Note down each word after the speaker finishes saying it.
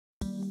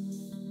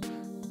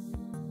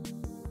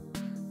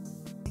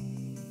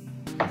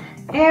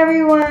Hey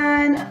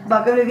everyone,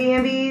 welcome to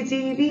VMB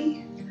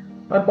TV.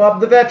 I'm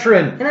Bob the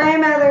Veteran. And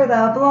I'm Heather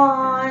the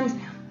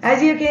Blonde.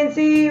 As you can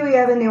see, we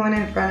have a new one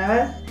in front of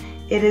us.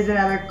 It is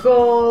another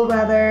cold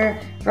weather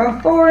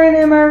from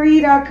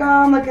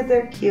foreignmre.com. Look at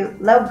their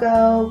cute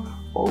logo.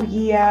 Oh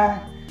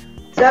yeah.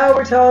 So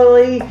we're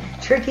totally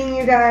tricking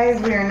you guys.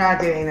 We are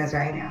not doing this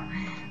right now.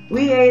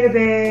 We ate a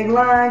big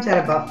lunch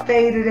at a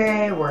buffet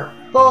today. We're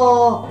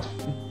full.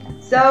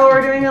 So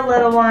we're doing a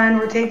little one.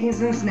 We're taking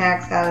some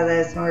snacks out of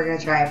this and we're going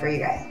to try it for you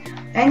guys.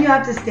 And you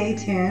have to stay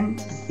tuned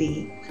to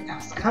see what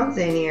else comes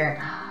in here.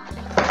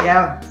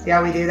 Yeah, see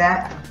how we do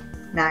that?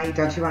 Now,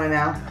 don't you want to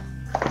know?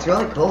 It's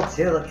really cool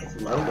too. Look, it's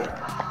loaded.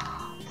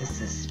 The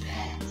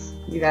suspense.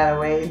 You got to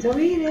wait until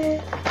we eat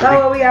it. So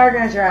what we are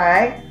going to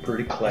try.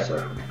 Pretty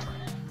clever.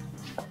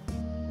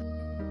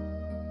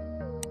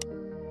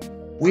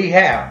 We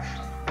have,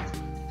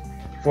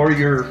 for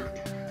your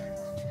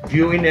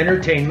viewing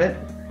entertainment,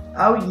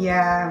 Oh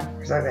yeah,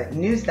 we're talking about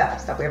new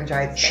stuff we haven't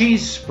tried.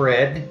 Cheese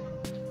spread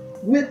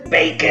with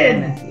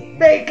bacon.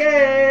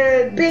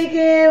 Bacon.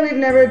 We've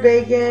never had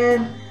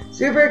bacon.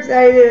 Super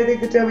excited. I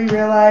think that Toby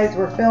realized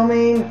we're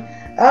filming.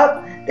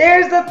 Oh,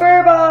 there's the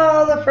fur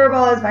ball. The fur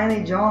ball has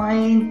finally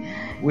joined.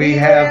 We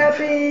have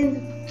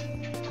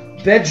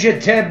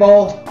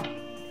vegetable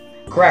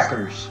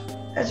crackers.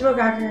 Vegetable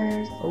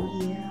crackers. Oh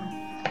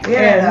yeah. We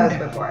haven't had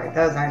those before.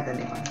 Those aren't the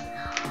new ones.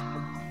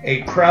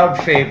 A crowd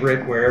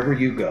favorite wherever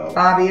you go.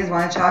 Bobby has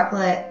wanted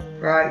chocolate.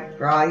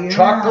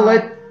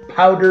 Chocolate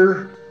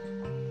powder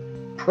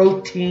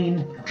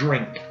protein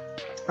drink.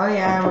 Oh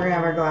yeah, and we're gonna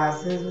have our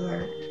glasses with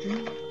our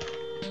drink.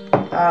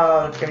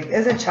 Oh, it's gonna be,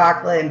 isn't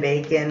chocolate and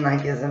bacon,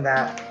 like, isn't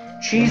that?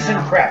 Cheese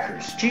and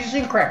crackers. Cheese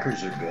and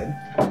crackers are good.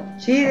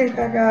 Cheese and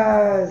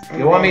crackers.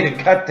 You want me to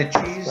cut the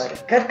cheese?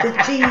 Cut the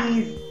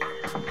cheese.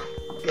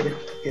 Get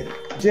it.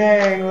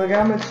 Dang, look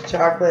how much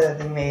chocolate that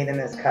they made in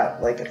this cup.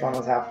 Like, it's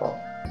almost half full.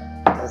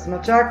 Doesn't smell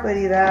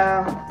chocolatey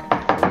though.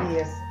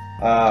 Yes.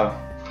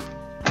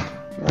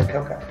 Like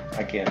cocoa.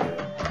 I can't do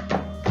it.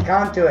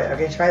 Can't do it.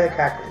 Okay, try the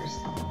crackers.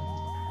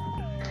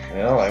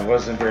 Well, I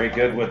wasn't very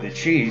good with the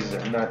cheese.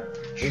 I'm not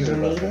sure. Did you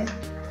need it?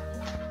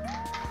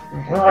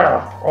 Okay.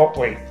 Oh,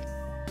 wait.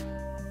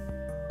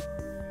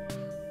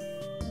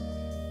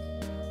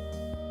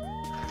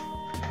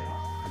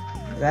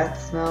 That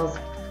smells.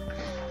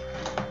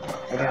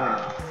 I don't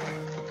know.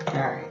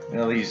 Alright.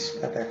 Well, these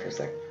Got there for a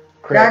second.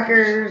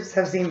 Crackers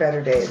have seen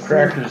better days.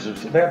 Crackers,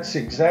 that's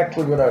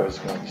exactly what I was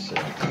going to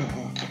say.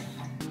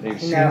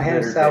 They've You know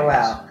him so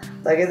well.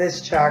 Look at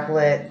this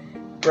chocolate,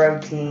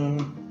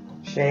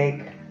 protein,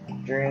 shake,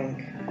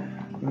 drink,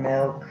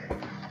 milk.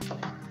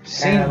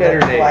 Seen better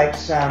days. Like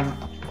some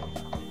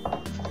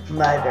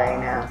mud right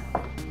now.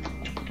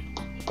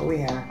 Oh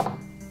yeah.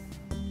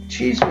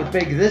 Cheese with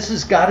bacon. This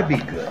has got to be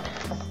good.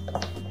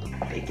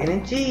 Bacon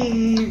and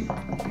cheese.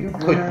 You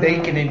put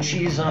bacon and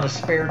cheese on a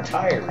spare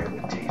tire, it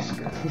would taste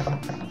good.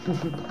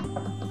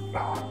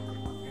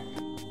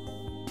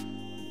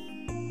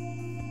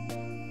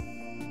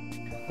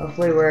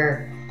 Hopefully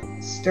we're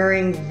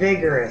stirring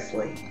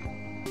vigorously.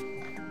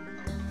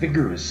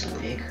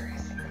 Vigorously.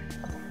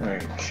 All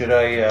right. Should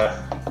I?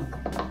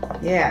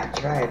 Yeah,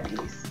 try a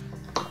piece.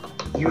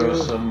 Throw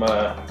some.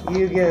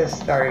 You get us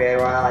started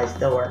while I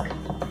still work.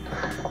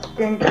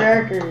 And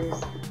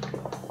crackers.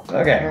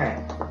 Okay. All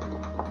right.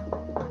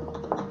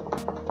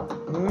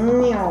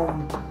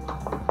 Meow.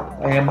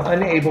 I am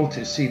unable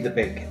to see the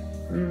bacon,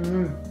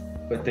 Mm-hmm.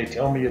 but they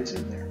tell me it's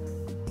in there.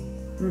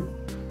 Mm.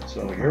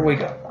 So here we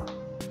go.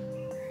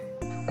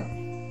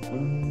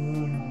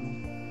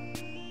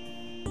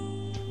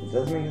 It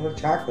does make it look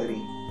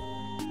chocolatey.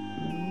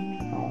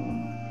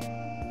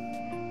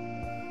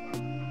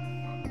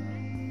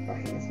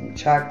 Some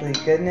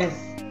chocolatey goodness.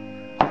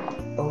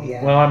 Oh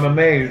yeah. Well, I'm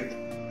amazed.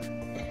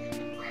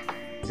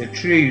 The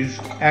cheese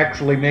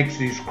actually makes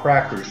these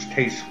crackers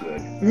taste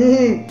good.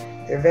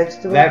 They're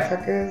vegetable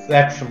crackers.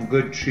 That's some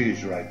good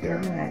cheese right there.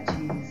 That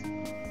cheese.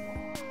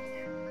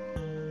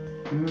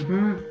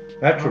 Mm-hmm.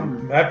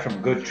 That's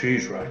some good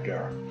cheese right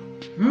there.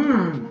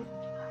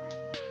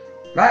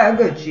 Right, a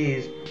good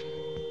cheese.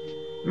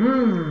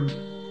 You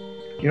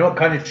know what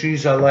kind of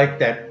cheese I like?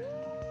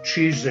 That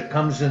cheese that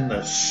comes in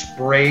the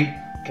spray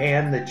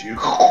can that you...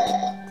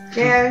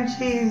 Canned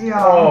cheese,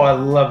 y'all. Oh, I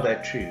love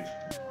that cheese.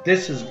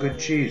 This is good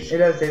cheese. It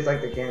does taste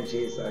like the canned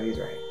cheese, so he's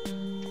right.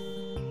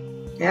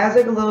 It has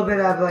like a little bit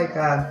of like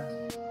I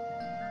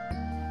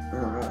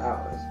don't know what that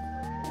was.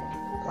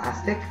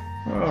 Plastic?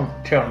 Oh,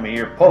 tell me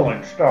you're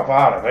pulling stuff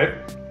out of it.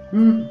 I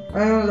think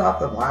it was off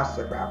the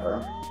plastic wrapper.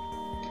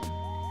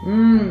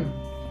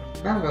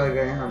 That's really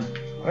good, huh?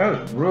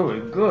 That was really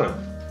good.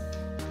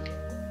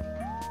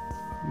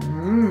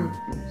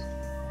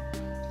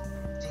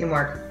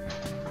 Teamwork.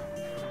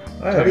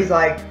 Toby's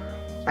like,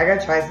 I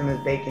gotta try some of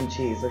this bacon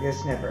cheese. Look at his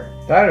sniffer.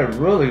 That is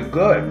really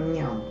good.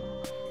 Yum.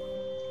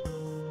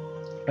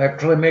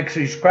 Actually makes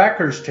these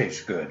crackers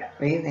taste good.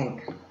 What do you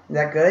think? Is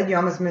that good? You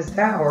almost missed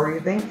out. What were you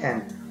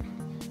thinking?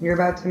 You're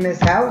about to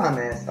miss out on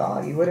this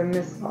all. You would have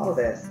missed all of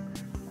this.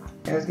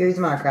 Hey, let's give you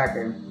some more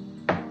cracker.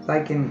 so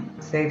I can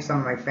save some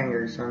of my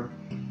fingers from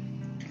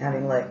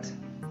having licked.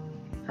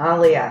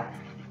 Leah,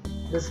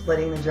 just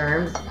splitting the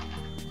germs.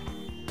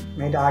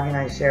 My dog and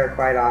I share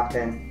quite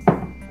often.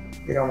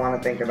 We don't want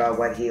to think about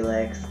what he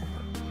licks.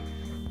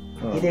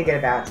 He did get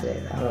a bath today,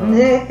 though.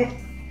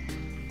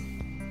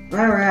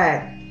 All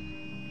right.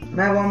 I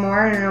have one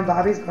more, and I know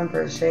Bobby's going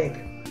for a shake.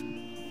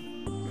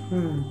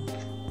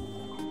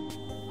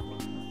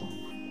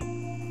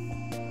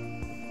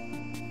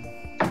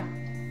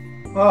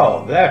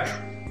 Oh,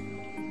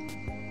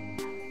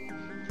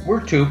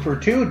 we're 2 for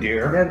 2,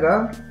 dear. There you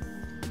go.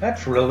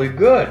 That's really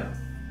good.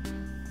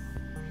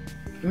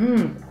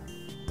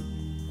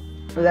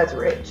 Oh, that's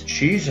rich.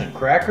 Cheese and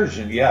crackers,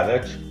 and yeah,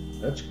 that's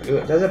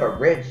good. It does have a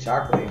rich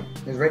chocolate.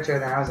 It's richer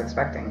than I was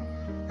expecting.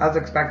 I was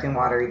expecting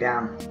watery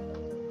down.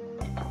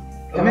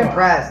 I'm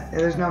impressed.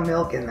 There's no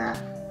milk in that.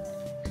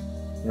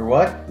 You're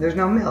what? There's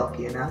no milk,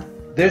 you know?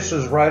 This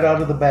is right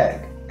out of the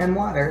bag. And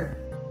water.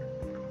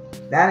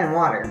 That and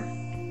water.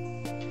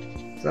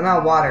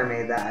 Somehow water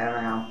made that. I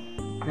don't know.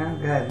 Yeah,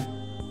 good.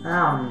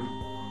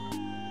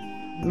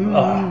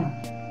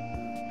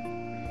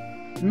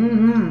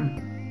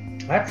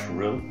 That's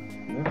real.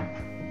 Yeah,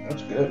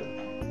 that's good.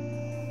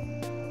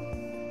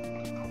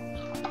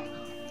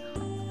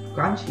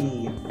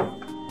 Crunchy.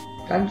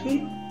 Crunchy?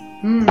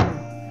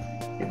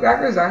 The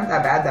crackers aren't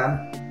that bad though.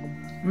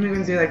 You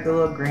can see like the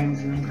little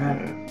grains in the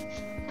cracker.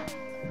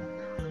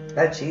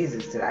 That cheese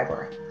is to die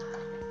for.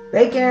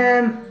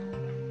 Bacon!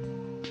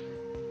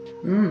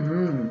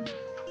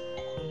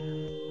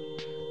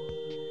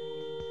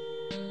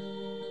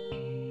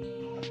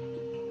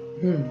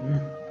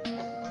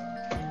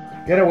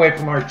 Get away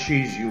from our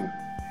cheese, you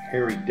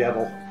hairy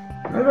devil.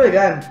 That's really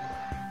good.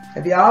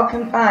 If y'all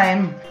can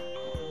find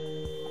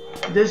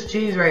this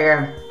cheese right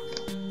here,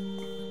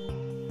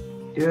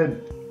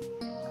 dude,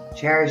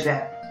 cherish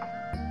it.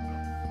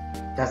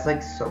 That's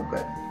like so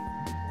good.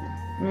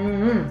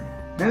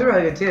 That's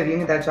really good too. If you can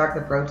get that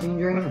chocolate protein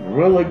drink.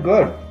 Really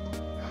good.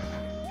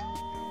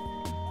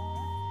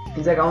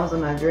 It's like almost a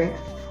nut drink.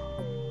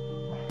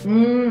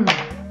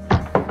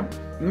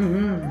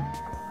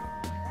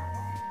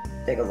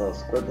 Take a little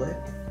squiblet.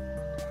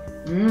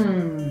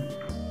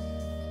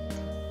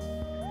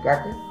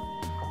 Cracker.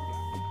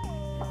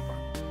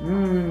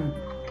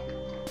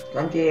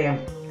 Crunchy.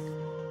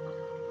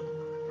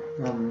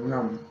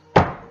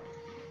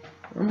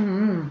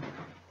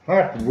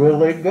 That's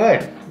really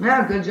good.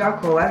 Yeah, good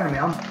job, Coletta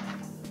meal.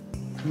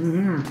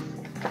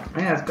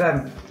 Yeah, it's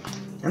good.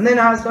 And then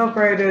also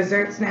for a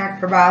dessert snack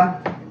for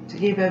Bob to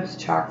keep his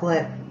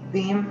chocolate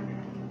theme,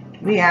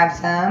 we have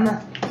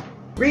some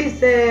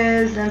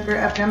Reese's, and for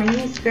upcoming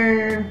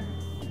Easter.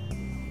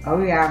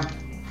 Oh yeah.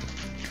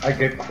 I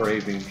get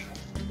cravings.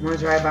 I'm gonna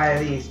try a bite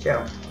of these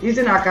too. These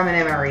are not coming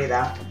in MRE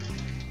though.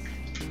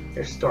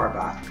 They're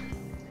store-bought.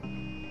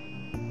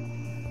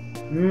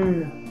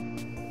 You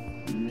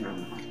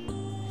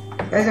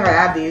guys never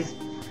had these.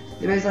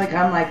 They basically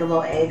come like a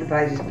little egg, but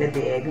I just bit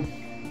the egg.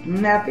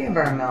 That peanut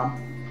butter mill.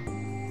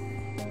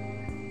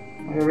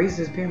 Like a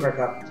Reese's peanut butter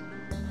cup.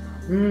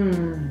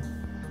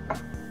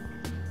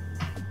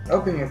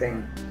 Open your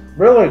thing.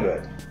 Really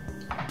good.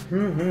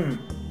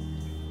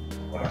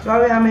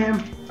 So yummy.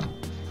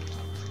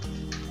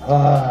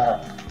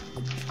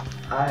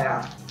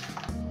 Yeah.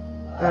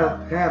 Oh,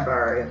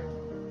 Cadbury.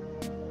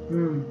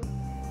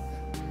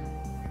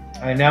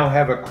 I now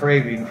have a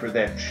craving for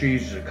that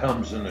cheese that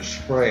comes in a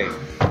spray.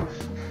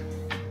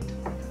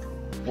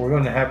 We're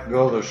going to have to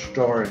go to the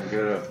store and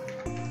get a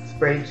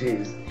Spray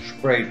cheese.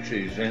 spray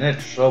cheese, and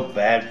it's so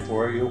bad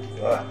for you.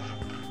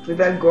 We've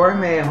had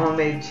gourmet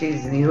homemade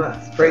cheese, and you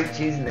have spray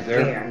cheese in the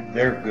can.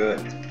 They're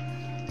good.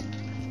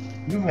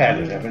 You've had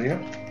it, haven't you?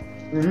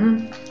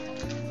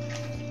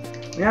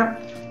 Yep.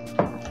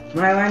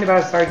 When I learned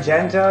about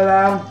Sargento,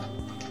 though,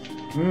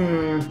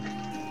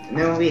 and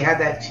then we had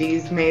that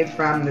cheese made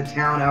from the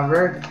town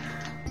over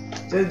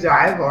to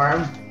die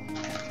for.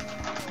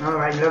 All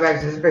right, go back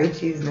to spray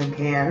cheese in the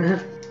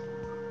can.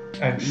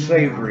 And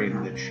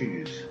savoring the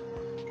cheese.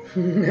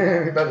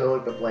 You're about to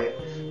lick the plate.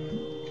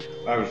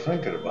 I was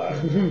thinking about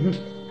it.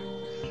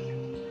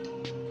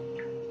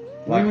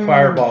 Like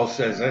Fireball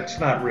says, that's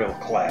not real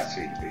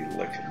classy to be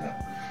licking them.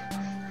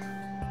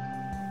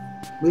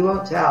 We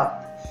won't tell.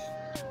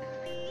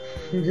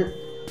 We're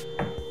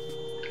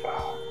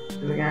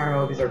gonna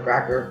roll these are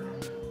cracker.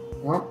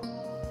 Well,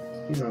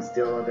 he's gonna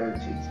steal a little bit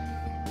of cheese.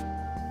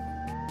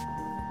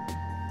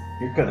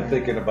 You're kind of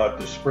thinking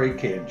about the spray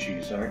can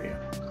cheese, aren't you?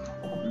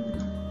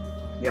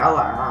 Y'all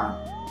are, huh?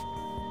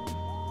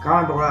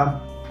 Comment below.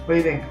 What do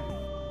you think?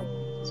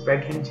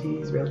 Spread can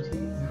cheese, real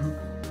cheese?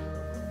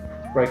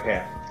 Spray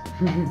can.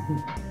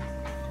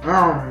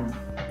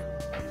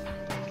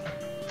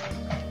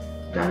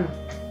 Done.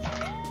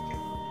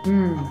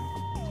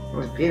 It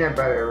was peanut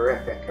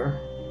butter-rific, huh?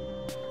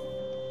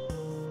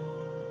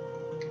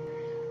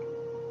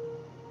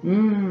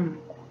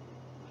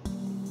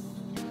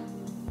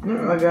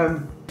 Really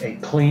good. A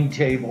clean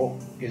table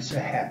is a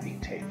happy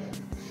table.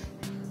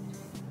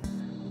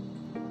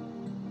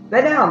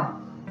 Lay down.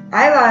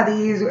 I thought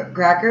these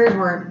crackers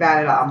weren't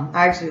bad at all.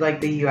 I actually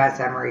like the U.S.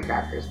 Emery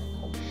crackers.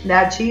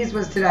 That cheese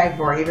was to die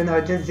for, even though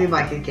it didn't seem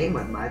like it came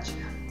with much.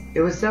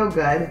 It was so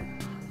good.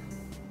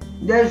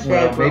 Those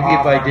shapes were maybe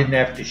if I awesome. didn't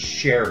have to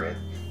share it.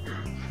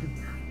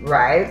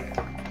 Right?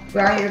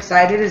 Well, are you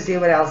excited to see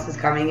what else is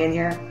coming in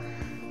here?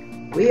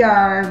 We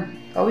are.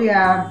 Oh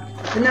yeah.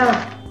 But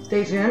no,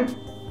 stay tuned.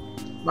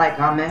 Like,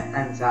 comment,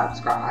 and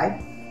subscribe.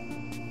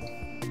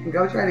 And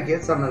go try to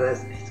get some of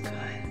this. It's good.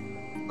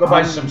 Go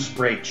buy some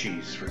spray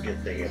cheese.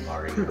 Forget the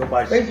MRE. Go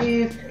buy Spray some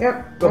cheese.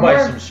 Yep. Go buy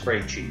some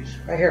spray cheese.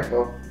 Right here,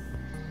 boo.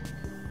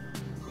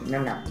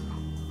 No.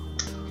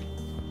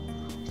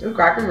 Those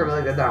crackers are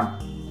really good though.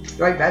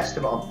 They're like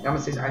vegetable. They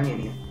almost taste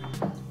oniony.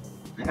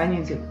 Like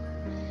onion too.